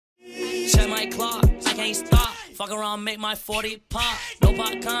Check my clock, I can't stop. Fuck around, make my 40 pop. No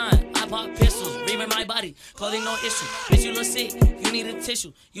popcorn, I pop pistols. Reaming my body, clothing no issue. Bitch, you look sick, you need a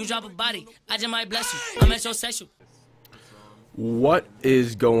tissue. You drop a body, I just might bless you. I'm at your sexual. What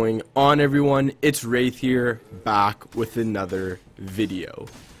is going on, everyone? It's Wraith here, back with another video.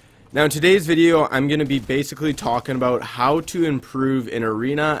 Now in today's video, I'm going to be basically talking about how to improve in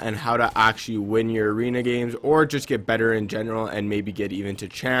arena and how to actually win your arena games, or just get better in general and maybe get even to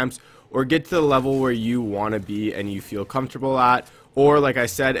champs, or get to the level where you want to be and you feel comfortable at. Or like I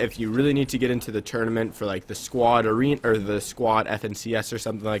said, if you really need to get into the tournament for like the squad arena or the squad FNCS or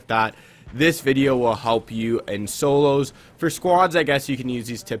something like that, this video will help you in solos. For squads, I guess you can use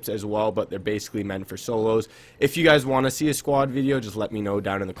these tips as well, but they're basically meant for solos. If you guys want to see a squad video, just let me know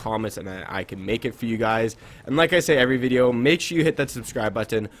down in the comments and I can make it for you guys. And like I say every video, make sure you hit that subscribe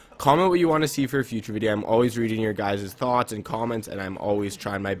button. Comment what you want to see for a future video. I'm always reading your guys' thoughts and comments, and I'm always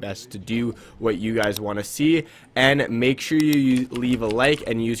trying my best to do what you guys want to see. And make sure you leave a like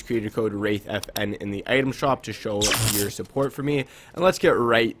and use creator code WraithFN in the item shop to show your support for me. And let's get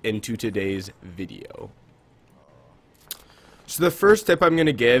right into today's video. So the first tip I'm going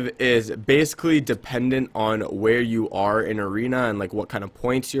to give is basically dependent on where you are in arena and like what kind of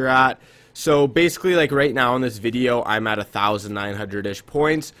points you're at. So basically, like right now in this video, I'm at 1,900-ish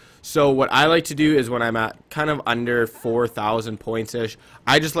points. So what I like to do is when I'm at kind of under 4,000 points-ish,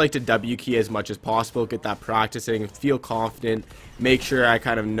 I just like to W key as much as possible, get that practicing, feel confident, make sure I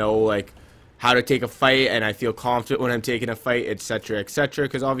kind of know like how to take a fight, and I feel confident when I'm taking a fight, etc., etc.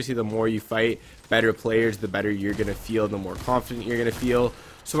 Because obviously the more you fight better players, the better you're going to feel, the more confident you're going to feel.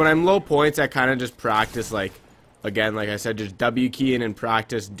 So when I'm low points, I kind of just practice, like, again, like I said, just W keying and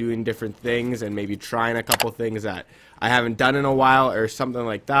practice doing different things and maybe trying a couple things that I haven't done in a while or something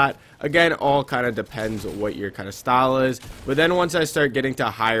like that. Again, all kind of depends on what your kind of style is. But then once I start getting to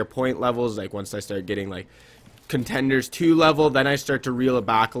higher point levels, like once I start getting like contenders 2 level, then I start to reel it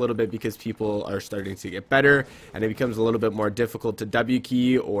back a little bit because people are starting to get better and it becomes a little bit more difficult to W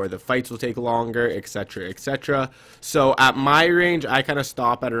key, or the fights will take longer, etc., etc. So at my range, I kind of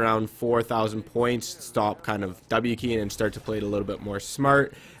stop at around 4,000 points, stop kind of W keying and start to play it a little bit more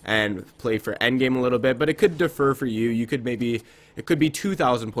smart and play for endgame a little bit. But it could differ for you. You could maybe, it could be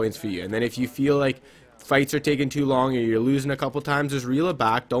 2,000 points for you, and then if you feel like fights are taking too long or you're losing a couple times, just reel it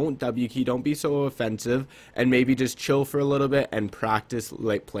back, don't W key, don't be so offensive, and maybe just chill for a little bit and practice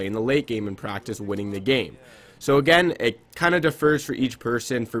like playing the late game and practice winning the game. So again, it kind of differs for each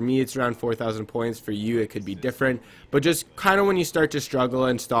person. For me, it's around 4,000 points. For you, it could be different. But just kind of when you start to struggle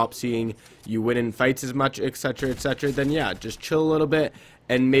and stop seeing you win in fights as much, etc., etc., then yeah, just chill a little bit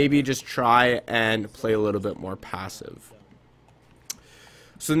and maybe just try and play a little bit more passive.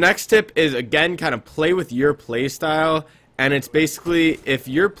 So the next tip is, again, kind of play with your play style, and it's basically if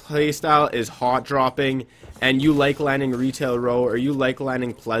your play style is hot dropping and you like landing retail row, or you like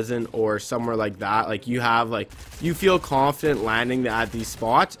landing pleasant or somewhere like that, like you have like you feel confident landing at these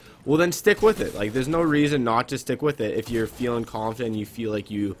spots, well then stick with it. Like there's no reason not to stick with it. If you're feeling confident and you feel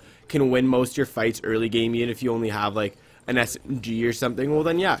like you can win most of your fights early game, even if you only have like an SMG or something, well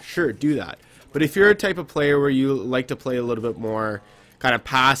then yeah, sure, do that. But if you're a type of player where you like to play a little bit more kind of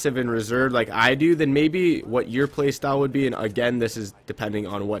passive and reserved like I do, then maybe what your play style would be, and again this is depending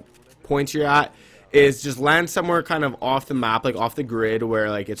on what points you're at, is just land somewhere kind of off the map, like off the grid,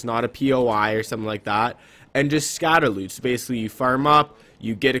 where like it's not a POI or something like that, and just scatter loot. So basically you farm up,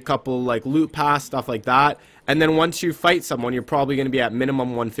 you get a couple like loot pass, stuff like that, and then once you fight someone, you're probably going to be at minimum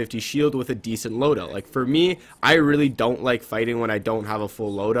 150 shield with a decent loadout. Like for me, I really don't like fighting when I don't have a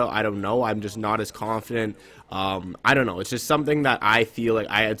full loadout. I don't know, I'm just not as confident. I don't know, it's just something that I feel like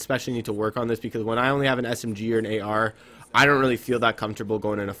I especially need to work on this, because when I only have an SMG or an AR, I don't really feel that comfortable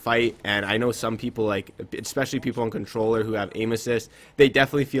going in a fight. And I know some people, like especially people on controller who have aim assist, they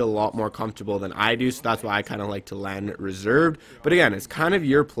definitely feel a lot more comfortable than I do. So that's why I kind of like to land reserved. But again, it's kind of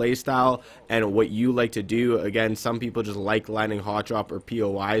your play style and what you like to do. Again, some people just like landing hot drop or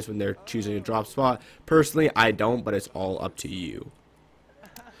POIs when they're choosing a drop spot. Personally, I don't, but it's all up to you.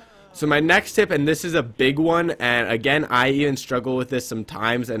 So my next tip, and this is a big one, and again I even struggle with this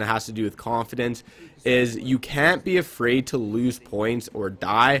sometimes, and it has to do with confidence, is you can't be afraid to lose points or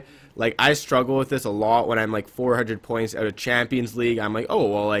die. Like I struggle with this a lot when I'm like 400 points out of Champions League. I'm like, oh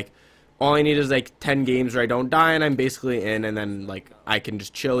well, like all I need is like 10 games where I don't die and I'm basically in, and then like I can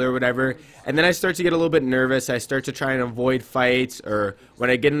just chill or whatever. And then I start to get a little bit nervous. I start to try and avoid fights, or when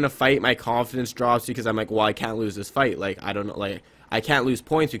I get in a fight my confidence drops because I'm like, well, I can't lose this fight. Like I don't know, like I can't lose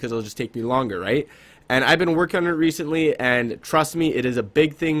points because it'll just take me longer, right? And I've been working on it recently, and trust me, it is a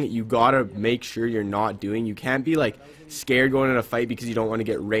big thing you gotta make sure you're not doing. You can't be like scared going in a fight because you don't want to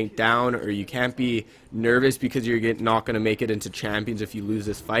get ranked down, or you can't be nervous because you're not going to make it into champions if you lose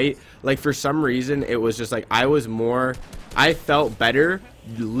this fight. Like, for some reason, it was just like I felt better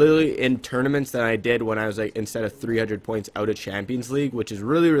literally in tournaments than I did when I was like, instead of 300 points out of Champions League, which is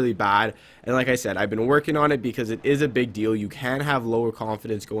really, really bad. And like I said, I've been working on it because it is a big deal. You can have lower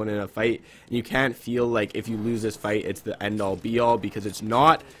confidence going in a fight, and you can't feel like if you lose this fight it's the end all be all, because it's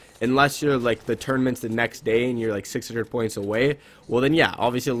not. Unless you're like the tournament's the next day and you're like 600 points away, well then yeah,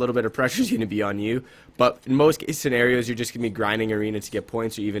 obviously a little bit of pressure is going to be on you. But in most case scenarios, you're just going to be grinding arena to get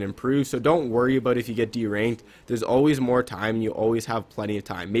points or even improve. So don't worry about if you get deranked. There's always more time, and you always have plenty of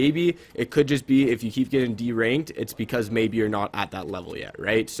time. Maybe it could just be if you keep getting deranked, it's because maybe you're not at that level yet,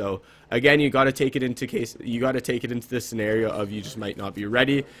 right? So again, you got to take it into the scenario of you just might not be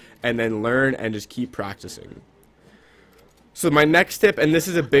ready, and then learn and just keep practicing. So my next tip, and this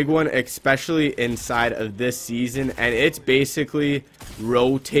is a big one, especially inside of this season, and it's basically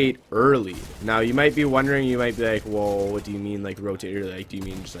rotate early. Now you might be wondering, you might be like, well, what do you mean like rotate early? Like, do you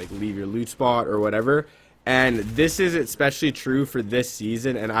mean just like leave your loot spot or whatever? And this is especially true for this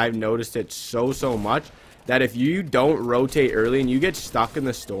season, and I've noticed it so much, that if you don't rotate early and you get stuck in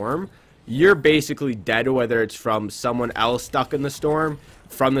the storm, you're basically dead, whether it's from someone else stuck in the storm,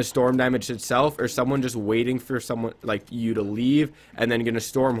 from the storm damage itself, or someone just waiting for someone like you to leave and then gonna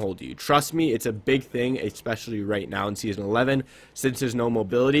storm hold you. Trust me, it's a big thing, especially right now in season 11, since there's no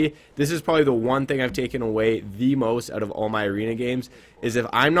mobility. This is probably the one thing I've taken away the most out of all my arena games, is if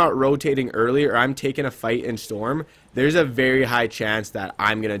I'm not rotating early or I'm taking a fight in storm, there's a very high chance that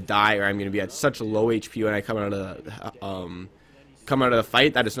I'm gonna die, or I'm gonna be at such low HP when I come out of the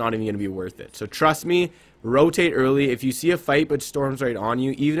fight that it's not even going to be worth it. So trust me, rotate early. If you see a fight but storms right on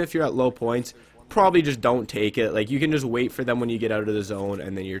you, even if you're at low points, probably just don't take it. Like, you can just wait for them when you get out of the zone,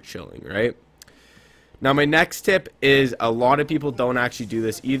 and then you're chilling, right? Now my next tip is, a lot of people don't actually do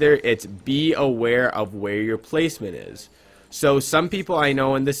this either. It's be aware of where your placement is. So some people I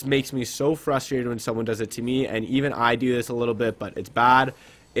know, and this makes me so frustrated when someone does it to me, and even I do this a little bit, but it's bad,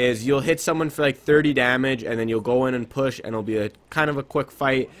 is you'll hit someone for like 30 damage, and then you'll go in and push, and it'll be a kind of a quick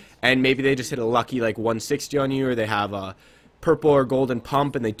fight, and maybe they just hit a lucky like 160 on you, or they have a purple or golden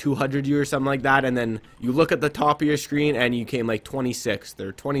pump and they 200 you or something like that, and then you look at the top of your screen and you came like 26th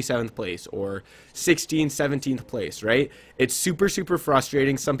or 27th place or 16th, 17th place, right? It's super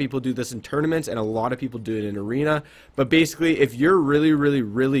frustrating. Some people do this in tournaments, and a lot of people do it in arena. But basically, if you're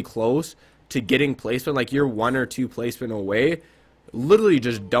really close to getting placement, like you're 1 or 2 placement away, literally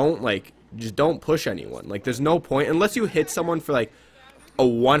just don't push anyone. Like, there's no point unless you hit someone for like a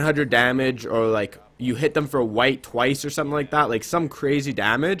 100 damage, or like you hit them for a white twice or something like that, like some crazy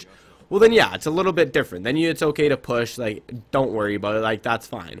damage. Well then yeah, it's a little bit different. Then it's okay to push, like don't worry about it, like that's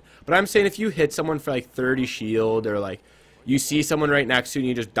fine. But I'm saying if you hit someone for like 30 shield, or like you see someone right next to you and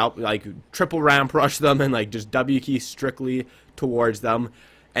you just like triple ramp rush them and like just W key strictly towards them,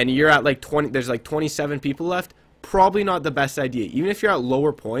 and you're at like 20, there's like 27 people left, probably not the best idea. Even if you're at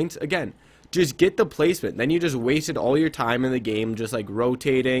lower points, again, just get the placement. Then you just wasted all your time in the game just like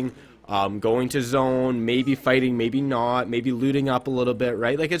rotating, going to zone, maybe fighting, maybe not, maybe looting up a little bit,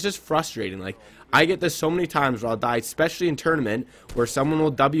 right? Like, it's just frustrating. Like, I get this so many times where I'll die, especially in tournament, where someone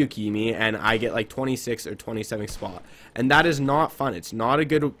will W key me and I get like 26 or 27 spot, and that is not fun. It's not a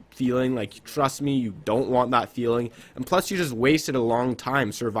good feeling. Like, trust me, you don't want that feeling. And plus, you just wasted a long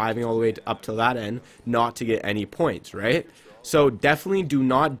time surviving all the way up to that end not to get any points, right? So definitely do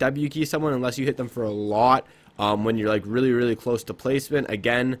not W key someone unless you hit them for a lot. When you're like really close to placement,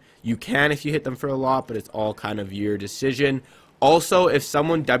 again, you can if you hit them for a lot, but it's all kind of your decision. Also, if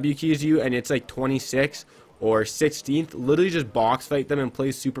someone W keys you and it's like 26 or 16th, literally just box fight them and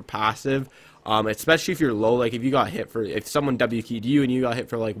play super passive. Especially if you're low, like if someone W keyed you and you got hit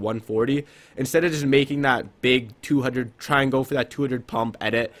for like 140, instead of just making that big 200, try and go for that 200 pump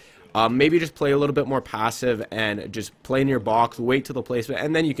edit. Maybe just play a little bit more passive and just play in your box, wait till the placement,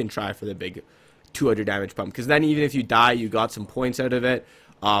 and then you can try for the big 200 damage pump, because then even if you die, you got some points out of it,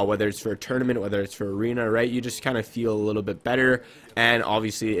 whether it's for a tournament, whether it's for arena, right? You just kind of feel a little bit better. And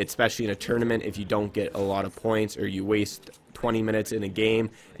obviously, especially in a tournament, if you don't get a lot of points, or you waste 20 minutes in a game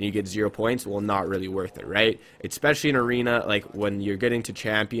and you get 0 points, well, not really worth it, right? Especially in arena, like when you're getting to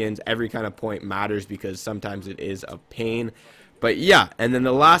champions, every kind of point matters, because sometimes it is a pain. But yeah, and then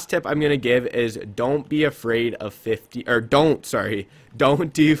the last tip I'm going to give is don't be afraid of don't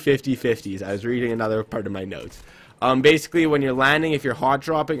do 50-50s. I was reading another part of my notes. Basically, when you're landing, if you're hot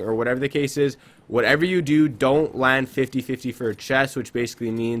dropping or whatever the case is, whatever you do, don't land 50-50 for a chest, which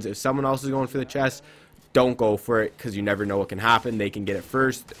basically means if someone else is going for the chest, don't go for it, because you never know what can happen. They can get it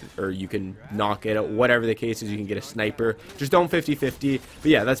first, or you can knock it out. Whatever the case is, you can get a sniper. Just don't 50-50.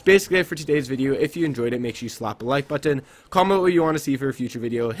 But yeah, that's basically it for today's video. If you enjoyed it, make sure you slap the like button, comment what you want to see for a future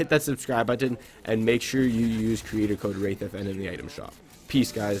video, hit that subscribe button, and make sure you use creator code WraithFN in the item shop.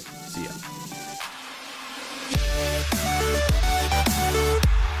 Peace, guys. See ya.